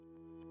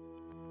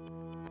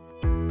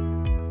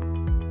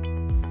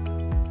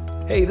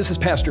Hey, this is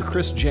Pastor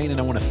Chris Jane, and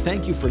I want to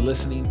thank you for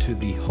listening to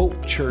the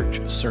Hope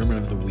Church Sermon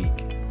of the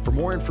Week. For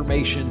more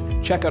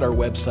information, check out our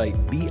website,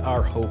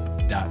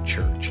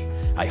 beourhope.church.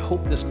 I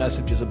hope this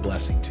message is a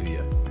blessing to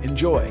you.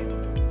 Enjoy.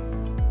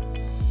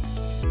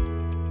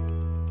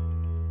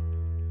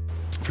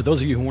 For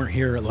those of you who weren't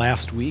here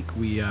last week,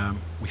 we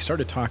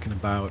started talking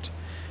about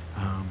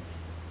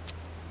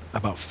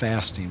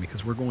fasting,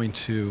 because we're going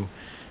to.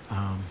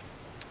 I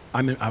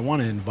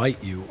want to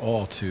invite you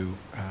all to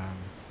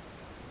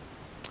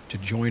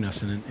join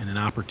us in an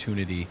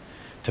opportunity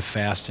to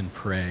fast and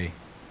pray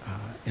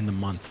in the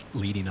month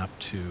leading up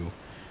to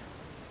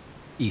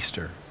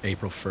Easter,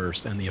 April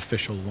 1st, and the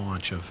official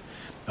launch of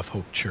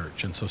Hope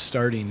Church. And so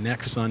starting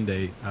next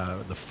Sunday,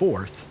 the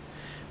 4th,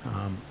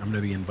 I'm going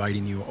to be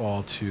inviting you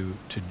all to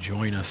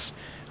join us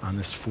on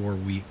this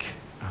 4-week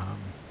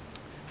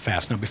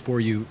fast. Now,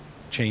 before you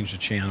change the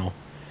channel,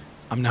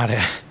 I'm not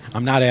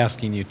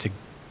asking you to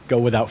go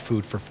without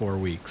food for 4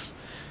 weeks.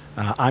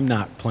 I'm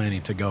not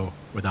planning to go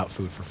without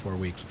food for 4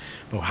 weeks.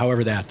 But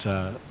however that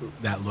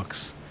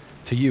looks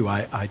to you,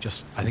 I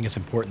think it's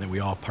important that we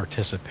all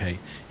participate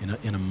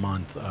in a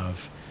month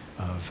of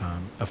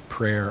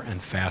prayer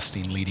and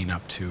fasting leading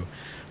up to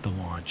the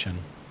launch. And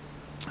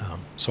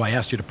so I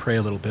asked you to pray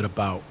a little bit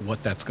about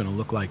what that's going to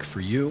look like for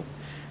you.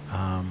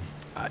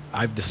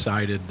 I've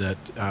decided that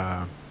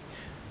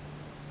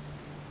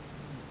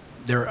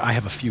I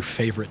have a few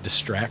favorite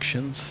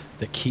distractions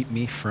that keep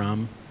me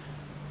from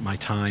my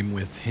time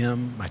with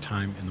Him, my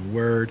time in the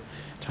Word,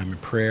 time in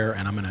prayer,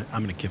 and I'm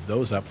gonna give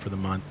those up for the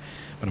month.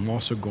 But I'm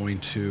also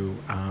going to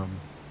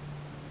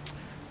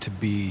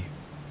be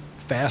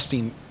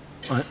fasting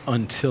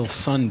until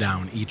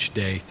sundown each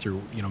day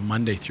through,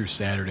 Monday through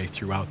Saturday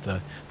throughout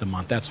the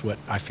month. That's what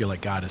I feel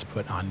like God has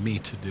put on me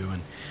to do,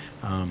 and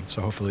so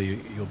hopefully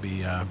you'll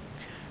be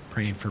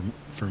praying for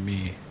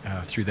me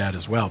through that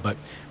as well. But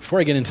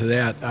before I get into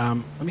that,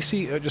 let me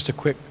see just a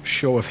quick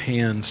show of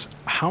hands.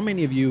 How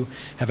many of you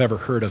have ever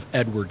heard of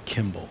Edward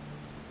Kimball?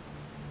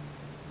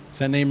 Does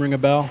that name ring a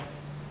bell?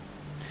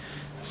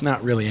 It's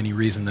not really any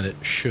reason that it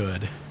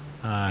should.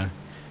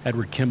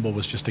 Edward Kimball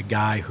was just a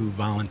guy who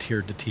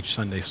volunteered to teach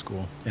Sunday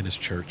school in his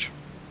church.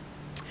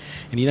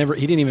 And he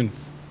didn't even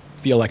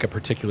feel like a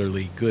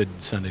particularly good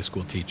Sunday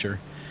school teacher.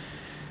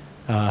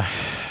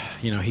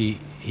 He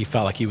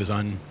felt like he was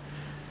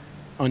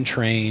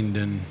untrained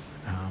and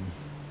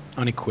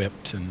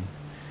unequipped, and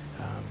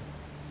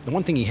the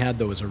one thing he had,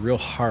 though, was a real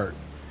heart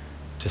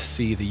to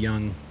see the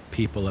young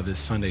people of his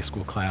Sunday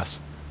school class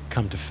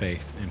come to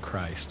faith in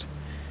Christ.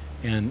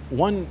 And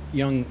one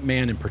young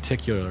man in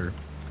particular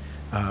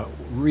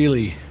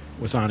really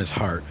was on his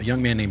heart, a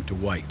young man named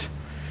Dwight.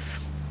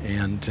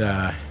 And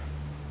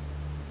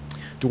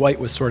Dwight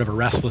was sort of a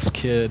restless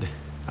kid,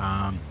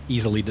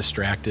 easily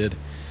distracted.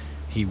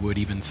 He would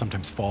even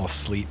sometimes fall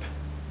asleep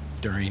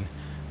during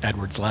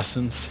Edward's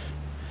lessons,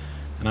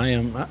 and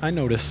I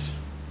notice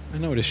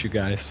you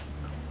guys.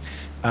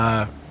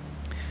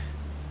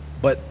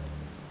 But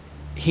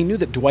he knew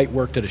that Dwight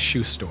worked at a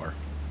shoe store,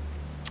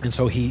 and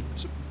so he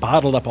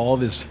bottled up all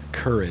of his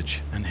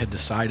courage and had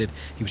decided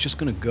he was just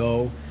going to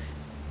go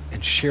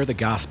and share the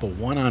gospel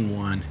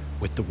one-on-one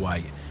with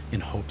Dwight in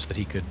hopes that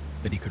he could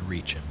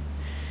reach him.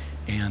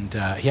 And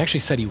he actually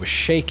said he was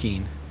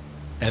shaking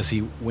as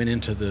he went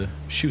into the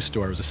shoe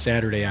store. It was a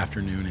Saturday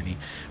afternoon, and he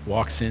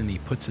walks in and he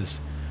puts his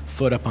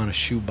foot up on a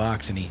shoe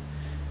box and he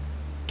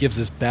gives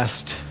his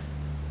best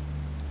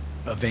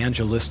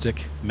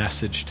evangelistic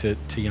message to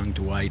young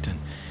Dwight, and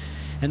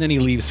then he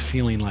leaves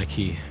feeling like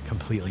he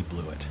completely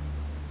blew it,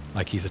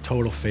 like he's a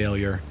total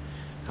failure.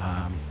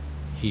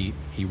 He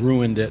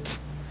ruined it.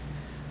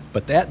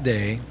 But that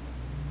day,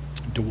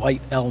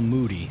 Dwight L.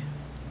 Moody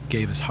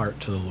gave his heart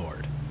to the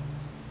Lord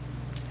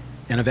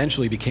and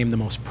eventually became the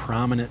most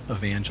prominent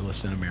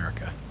evangelist in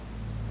America.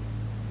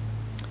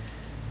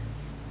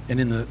 And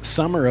in the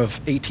summer of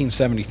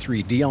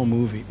 1873, D.L.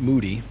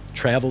 Moody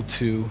traveled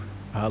to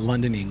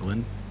London,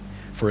 England,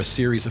 for a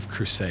series of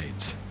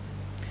crusades.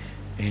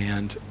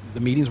 And the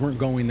meetings weren't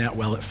going that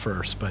well at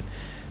first, but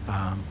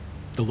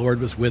the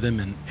Lord was with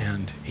him,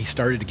 and he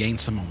started to gain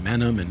some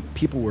momentum, and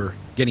people were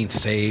getting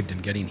saved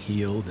and getting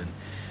healed. And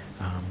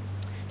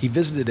he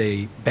visited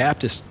a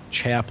Baptist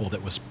chapel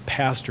that was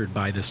pastored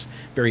by this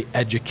very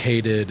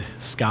educated,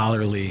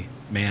 scholarly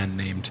man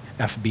named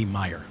F.B.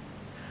 Meyer,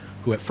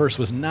 who at first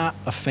was not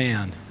a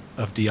fan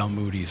of D.L.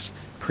 Moody's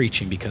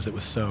preaching because it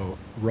was so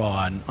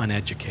raw and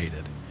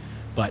uneducated.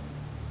 But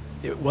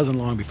it wasn't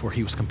long before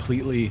he was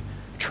completely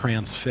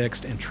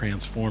transfixed and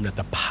transformed at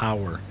the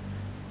power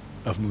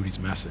of Moody's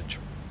message.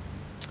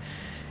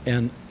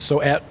 And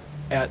so at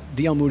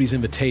D.L. Moody's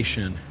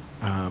invitation,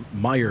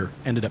 Meyer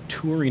ended up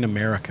touring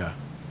America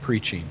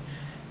preaching.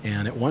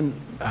 And at one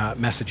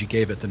message he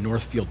gave at the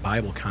Northfield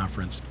Bible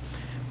Conference,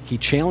 he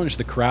challenged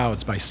the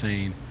crowds by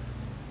saying,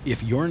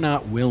 if you're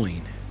not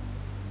willing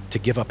to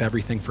give up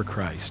everything for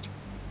Christ,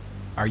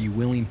 are you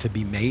willing to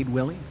be made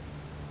willing?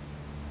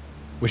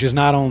 Which is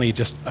not only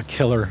just a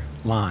killer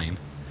line,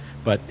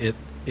 but it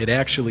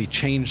actually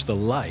changed the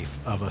life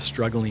of a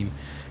struggling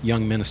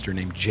young minister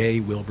named J.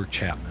 Wilbur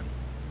Chapman.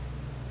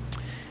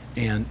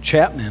 And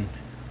Chapman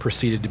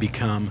proceeded to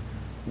become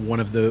one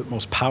of the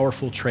most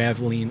powerful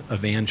traveling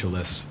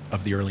evangelists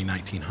of the early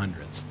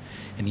 1900s.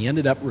 And he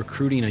ended up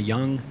recruiting a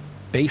young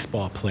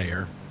baseball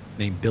player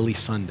named Billy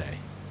Sunday.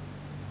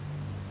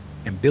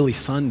 And Billy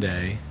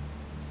Sunday,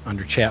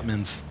 under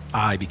Chapman's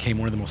eye, became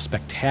one of the most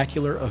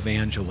spectacular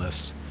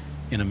evangelists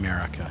in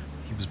America.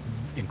 He was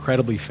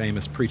incredibly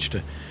famous, preached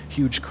to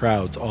huge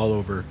crowds all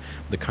over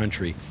the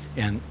country.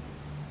 And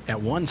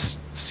at one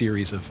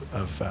series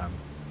of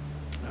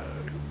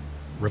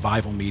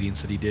revival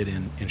meetings that he did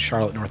in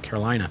Charlotte, North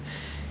Carolina,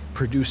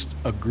 produced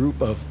a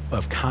group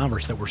of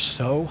converts that were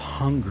so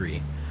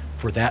hungry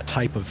for that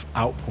type of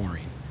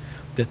outpouring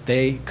that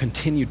they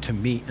continued to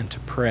meet and to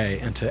pray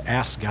and to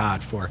ask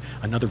God for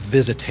another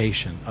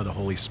visitation of the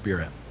Holy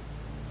Spirit.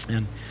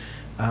 And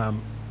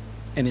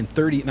in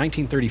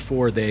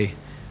 1934, they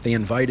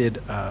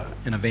invited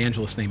an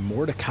evangelist named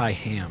Mordecai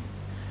Ham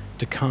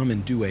to come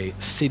and do a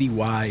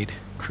citywide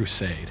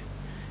crusade.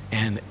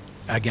 And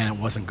again, it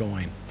wasn't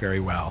going very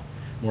well.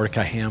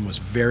 Mordecai Ham was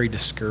very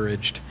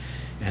discouraged,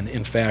 and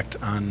in fact,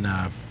 on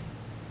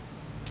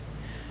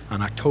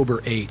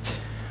October 8th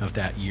of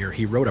that year,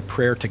 he wrote a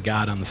prayer to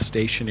God on the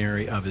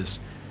stationery of his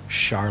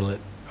Charlotte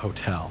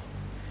hotel.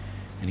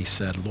 And he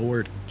said,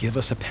 "Lord, give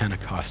us a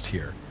Pentecost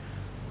here.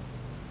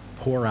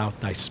 Pour out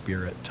thy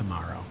Spirit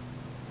tomorrow."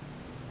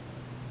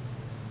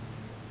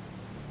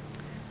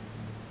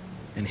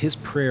 And his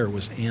prayer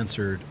was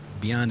answered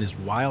beyond his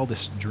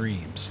wildest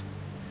dreams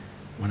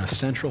when a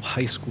Central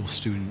High School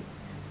student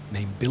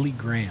named Billy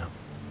Graham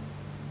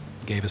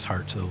gave his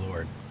heart to the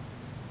Lord.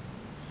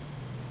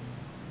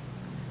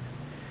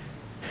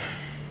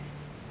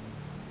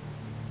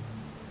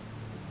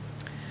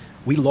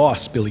 We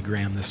lost Billy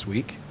Graham this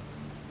week,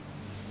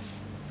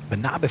 but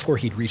not before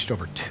he'd reached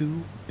over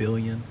 2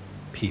 billion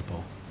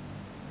people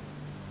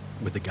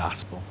with the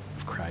gospel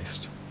of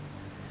Christ.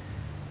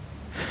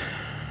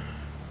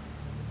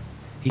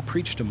 He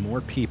preached to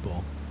more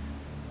people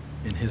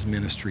in his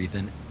ministry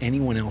than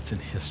anyone else in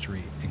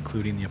history,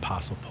 including the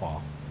Apostle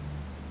Paul.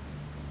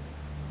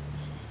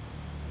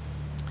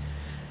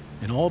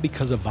 And all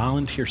because a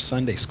volunteer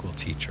Sunday school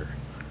teacher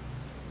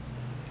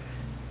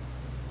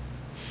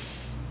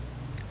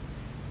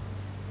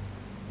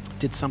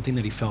did something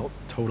that he felt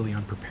totally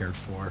unprepared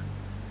for,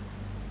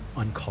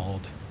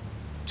 uncalled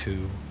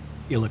to,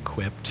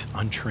 ill-equipped,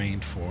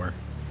 untrained for.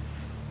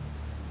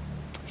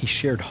 He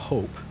shared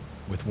hope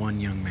with one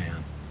young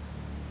man,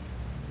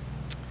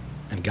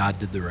 and God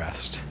did the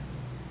rest.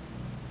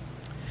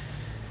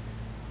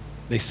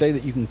 They say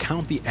that you can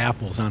count the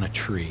apples on a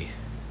tree,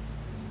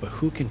 but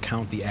who can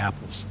count the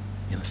apples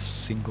in a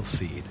single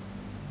seed?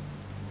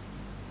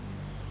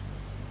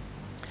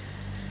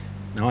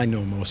 Now, I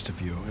know most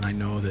of you, and I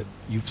know that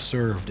you've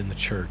served in the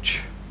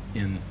church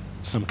in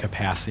some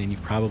capacity, and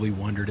you've probably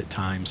wondered at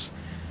times,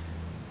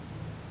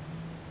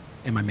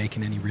 am I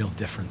making any real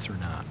difference or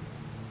not?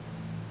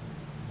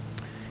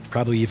 You've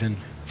probably even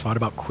thought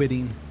about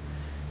quitting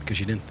because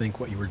you didn't think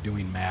what you were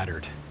doing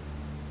mattered.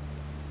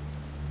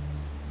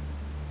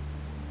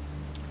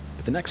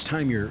 But the next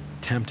time you're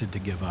tempted to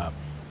give up,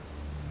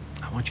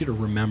 I want you to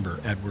remember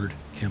Edward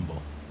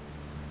Kimball,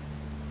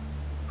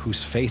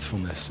 whose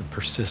faithfulness and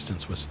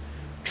persistence was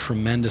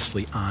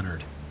tremendously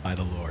honored by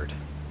the Lord.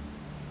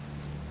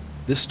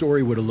 This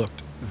story would have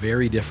looked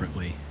very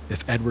differently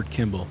if Edward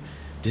Kimball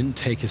didn't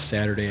take his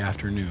Saturday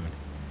afternoon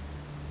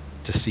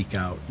to seek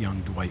out young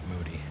Dwight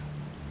Moody.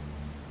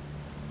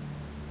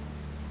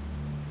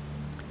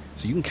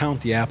 So you can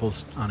count the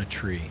apples on a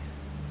tree,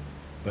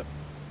 but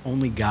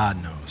only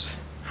God knows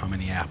how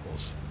many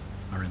apples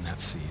are in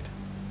that seed.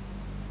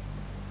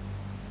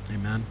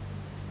 Amen?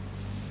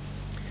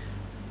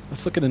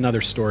 Let's look at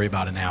another story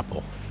about an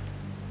apple.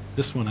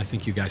 This one I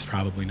think you guys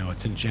probably know.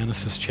 It's in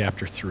Genesis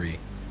chapter 3.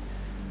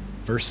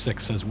 Verse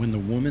 6 says, "When the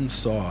woman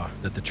saw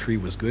that the tree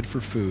was good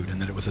for food,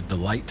 and that it was a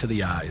delight to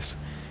the eyes,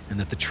 and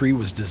that the tree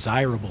was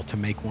desirable to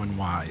make one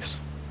wise,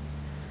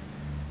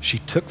 she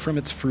took from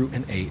its fruit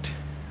and ate,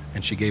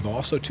 and she gave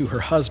also to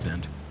her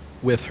husband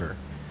with her,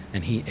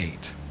 and he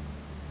ate."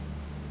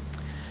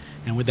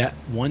 And with that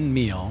one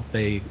meal,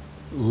 they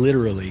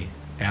literally,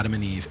 Adam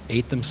and Eve,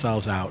 ate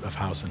themselves out of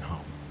house and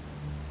home.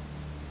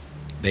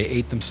 They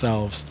ate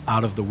themselves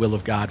out of the will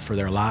of God for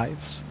their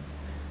lives.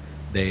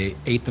 They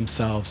ate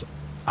themselves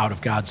out of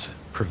God's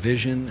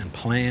provision and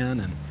plan,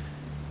 and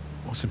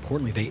most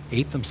importantly, they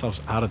ate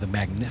themselves out of the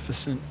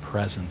magnificent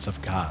presence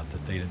of God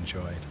that they'd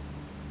enjoyed.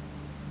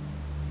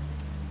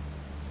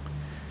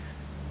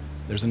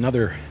 There's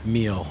another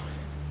meal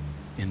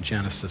in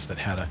Genesis that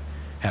had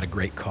a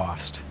great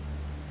cost.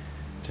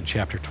 It's in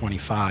chapter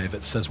 25.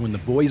 It says, "When the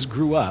boys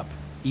grew up,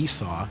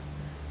 Esau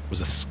was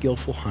a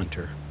skillful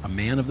hunter, a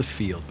man of the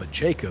field, but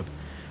Jacob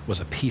was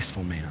a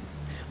peaceful man,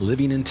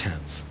 living in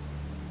tents.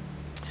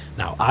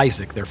 Now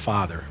Isaac, their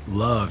father,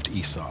 loved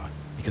Esau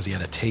because he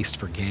had a taste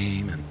for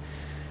game,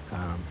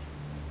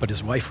 but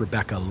his wife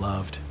Rebekah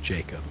loved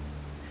Jacob.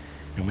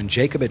 And when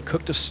Jacob had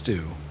cooked a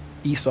stew,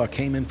 Esau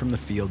came in from the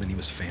field and he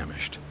was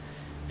famished.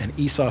 And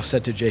Esau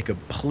said to Jacob,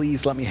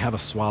 "Please let me have a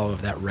swallow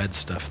of that red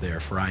stuff there,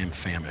 for I am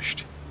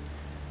famished."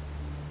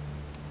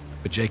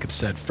 But Jacob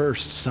said,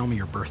 "First, sell me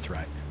your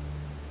birthright."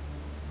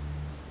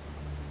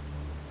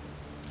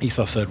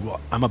 Esau said,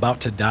 "Well, I'm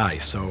about to die,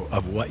 so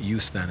of what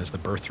use then is the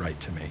birthright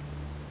to me?"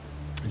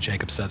 And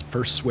Jacob said,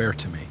 "First swear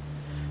to me."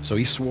 So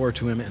he swore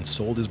to him and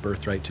sold his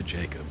birthright to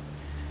Jacob.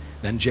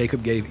 Then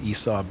Jacob gave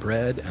Esau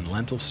bread and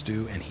lentil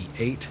stew, and he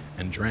ate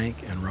and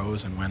drank and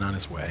rose and went on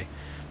his way.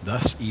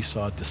 Thus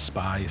Esau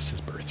despised his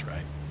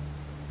birthright.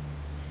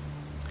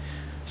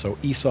 So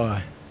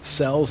Esau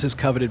sells his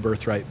coveted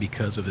birthright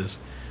because of his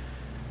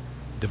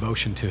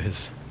devotion to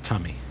his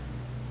tummy.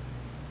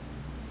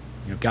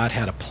 God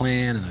had a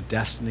plan and a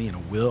destiny and a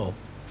will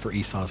for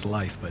Esau's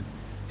life, but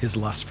his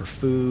lust for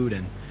food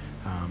and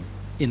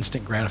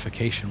instant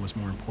gratification was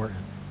more important.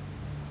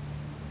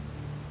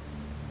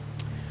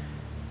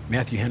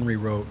 Matthew Henry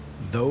wrote,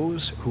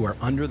 "Those who are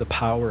under the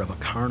power of a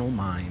carnal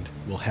mind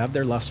will have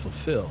their lust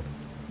fulfilled,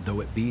 though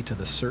it be to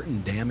the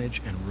certain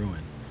damage and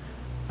ruin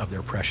of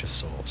their precious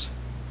souls."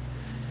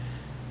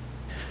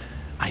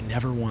 I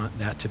never want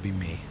that to be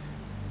me.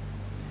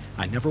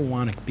 I never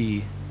want to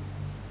be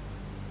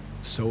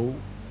so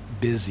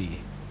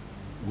busy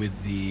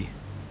with the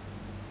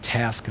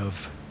task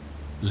of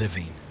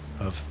living,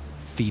 of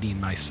feeding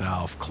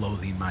myself,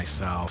 clothing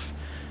myself,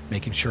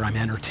 making sure I'm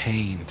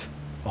entertained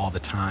all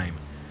the time,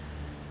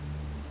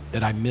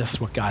 that I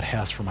miss what God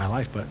has for my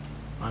life. But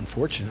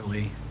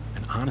unfortunately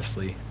and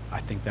honestly, I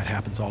think that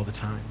happens all the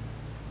time.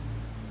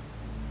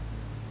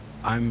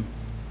 I'm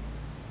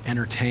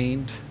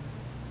entertained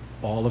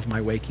all of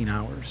my waking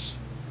hours.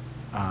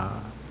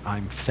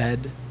 I'm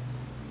fed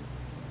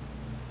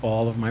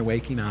all of my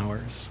waking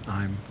hours.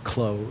 I'm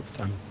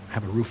clothed. I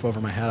have a roof over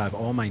my head. I have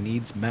all my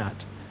needs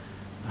met.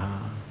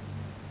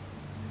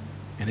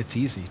 And it's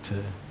easy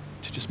to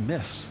just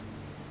miss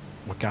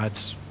what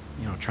God's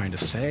trying to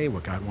say,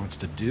 what God wants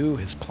to do,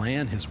 his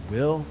plan, his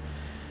will,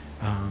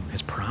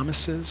 his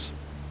promises.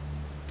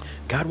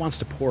 God wants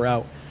to pour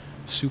out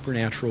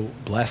supernatural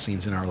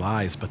blessings in our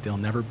lives, but they'll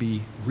never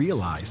be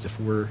realized if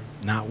we're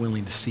not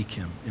willing to seek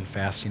him in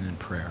fasting and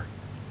prayer.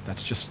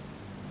 That's just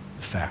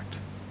a fact.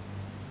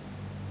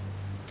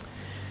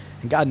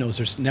 And God knows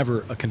there's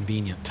never a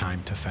convenient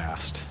time to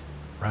fast,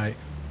 right?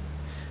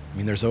 I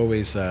mean, there's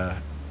always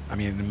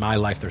in my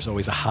life, there's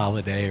always a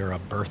holiday or a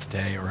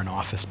birthday or an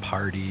office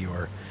party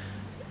or,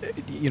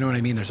 you know what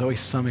I mean? There's always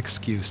some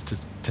excuse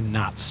to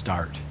not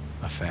start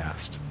a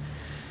fast.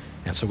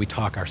 And so we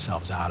talk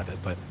ourselves out of it.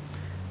 But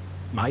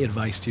my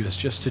advice to you is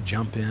just to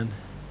jump in.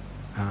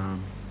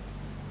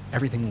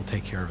 Everything will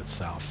take care of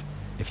itself.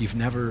 If you've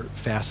never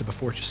fasted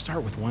before, just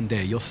start with one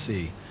day. You'll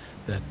see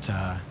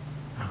that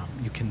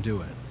you can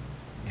do it.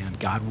 And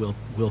God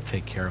will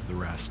take care of the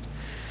rest.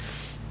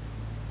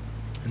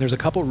 And there's a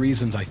couple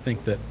reasons I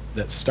think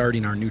that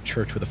starting our new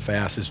church with a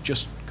fast is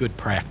just good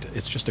practice.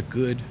 It's just a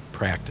good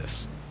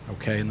practice,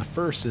 okay? And the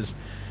first is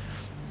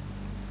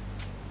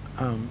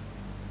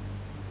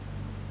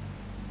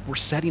we're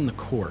setting the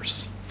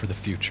course for the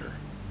future.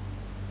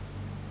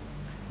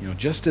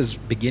 Just as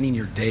beginning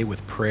your day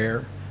with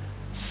prayer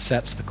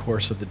sets the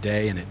course of the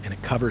day and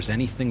it covers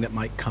anything that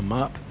might come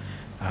up,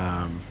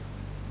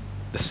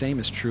 the same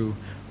is true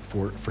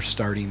for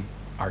starting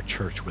our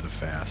church with a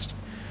fast.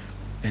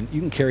 And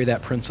you can carry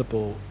that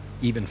principle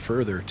even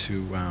further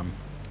to,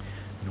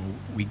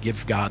 we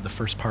give God the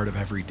first part of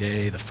every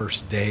day, the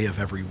first day of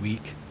every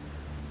week,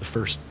 the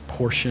first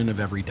portion of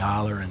every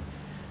dollar, and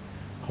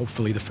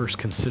hopefully the first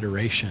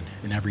consideration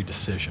in every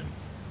decision.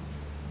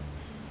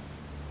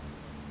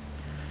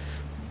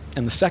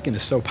 And the second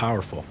is so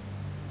powerful.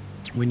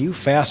 When you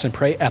fast and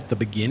pray at the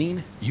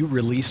beginning, you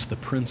release the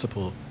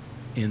principle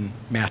in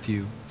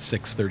Matthew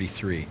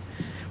 6:33,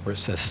 where it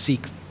says,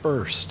 "Seek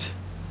first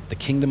the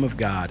kingdom of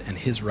God and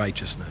his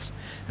righteousness,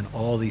 and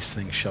all these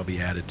things shall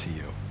be added to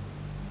you."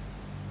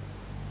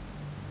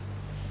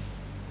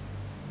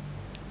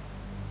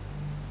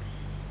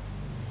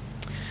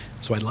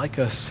 So I'd like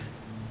us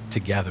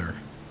together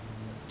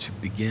to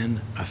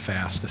begin a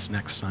fast this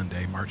next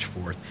Sunday, March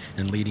 4th,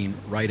 and leading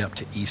right up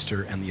to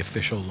Easter and the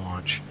official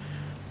launch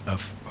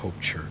of Hope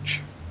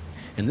Church.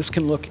 And this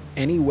can look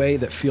any way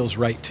that feels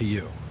right to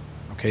you.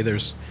 Okay,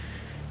 there's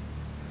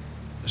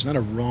not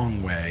a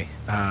wrong way,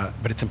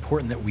 but it's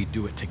important that we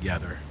do it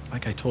together.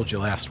 Like I told you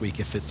last week,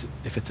 if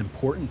it's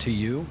important to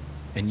you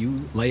and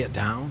you lay it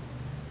down,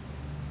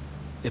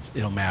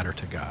 it'll matter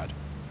to God.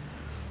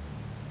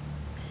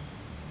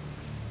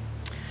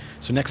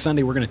 So next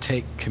Sunday, we're going to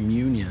take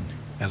communion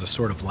as a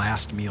sort of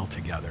last meal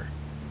together.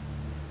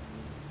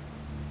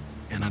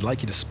 And I'd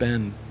like you to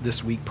spend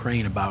this week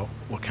praying about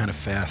what kind of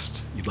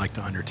fast you'd like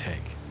to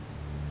undertake.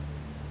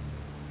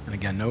 And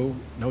again,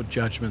 no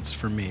judgments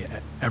from me.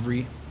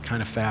 Every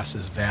kind of fast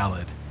is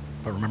valid.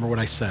 But remember what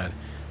I said.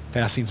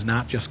 Fasting's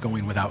not just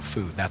going without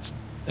food. That's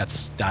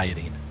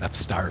dieting. That's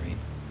starving.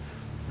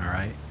 All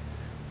right?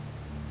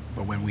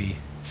 But when we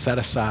set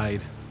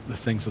aside the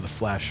things of the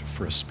flesh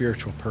for a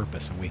spiritual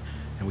purpose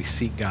and we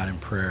seek God in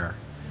prayer,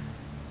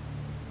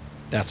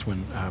 that's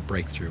when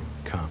breakthrough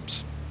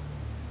comes.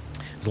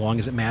 As long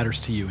as it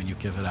matters to you and you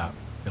give it up,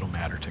 it'll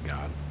matter to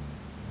God.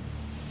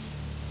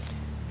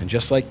 And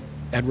just like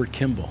Edward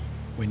Kimball,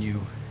 when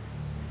you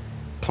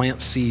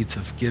plant seeds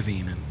of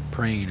giving and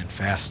praying and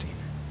fasting,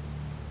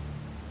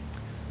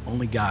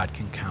 only God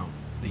can count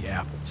the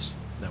apples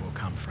that will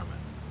come from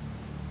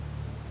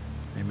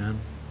it. Amen?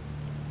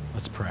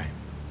 Let's pray.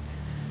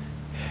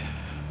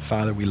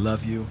 Father, we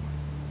love you.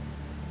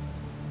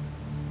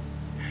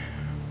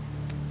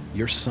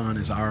 Your Son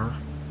is our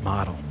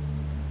model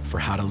for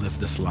how to live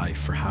this life,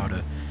 for how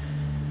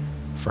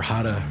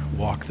to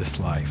walk this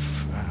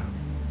life.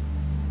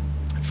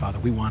 And Father,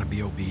 we want to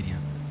be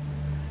obedient.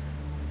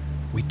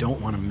 We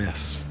don't want to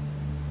miss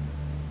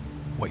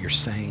what you're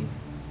saying.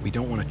 We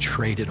don't want to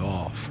trade it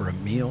all for a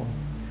meal.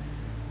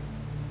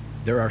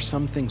 There are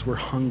some things we're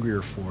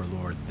hungrier for,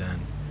 Lord,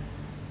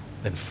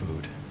 than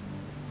food.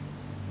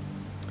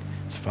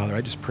 So, Father,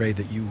 I just pray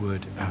that you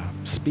would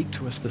speak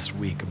to us this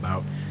week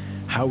about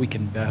how we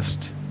can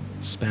best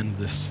spend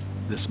this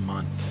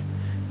month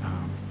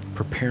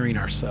preparing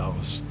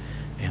ourselves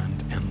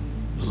and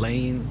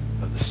laying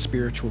the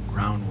spiritual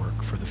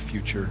groundwork for the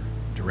future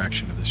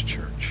direction of this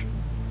church.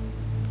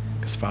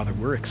 Because, Father,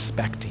 we're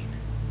expecting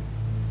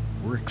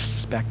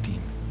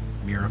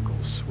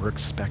miracles. We're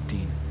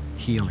expecting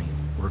healing.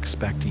 We're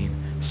expecting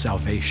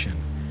salvation,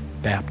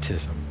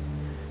 baptism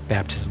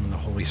in the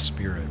Holy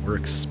Spirit. We're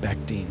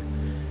expecting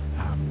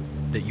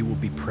that you will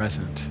be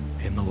present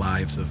in the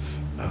lives of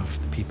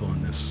the people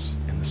in this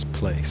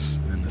place,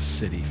 in this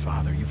city,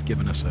 Father. You've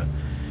given us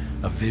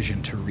a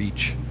vision to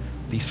reach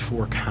these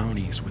 4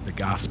 counties with the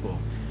gospel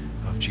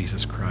of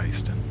Jesus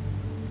Christ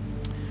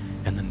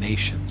and the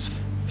nations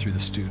through the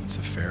students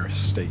of Ferris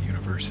State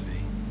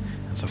University.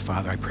 And so,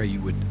 Father, I pray you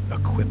would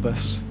equip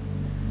us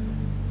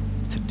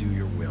to do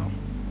your will.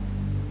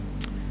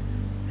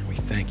 And we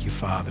thank you,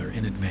 Father,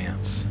 in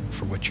advance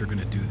for what you're going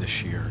to do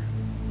this year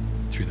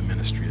through the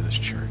ministry of this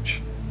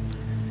church.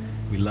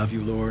 We love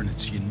you, Lord, and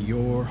it's in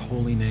your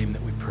holy name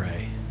that we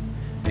pray.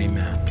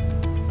 Amen.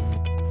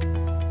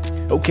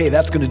 Okay,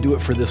 that's going to do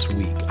it for this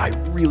week. I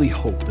really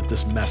hope that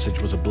this message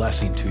was a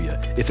blessing to you.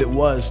 If it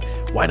was,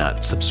 why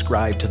not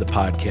subscribe to the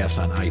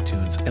podcast on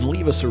iTunes and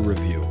leave us a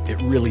review? It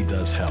really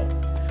does help.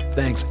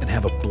 Thanks, and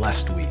have a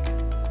blessed week.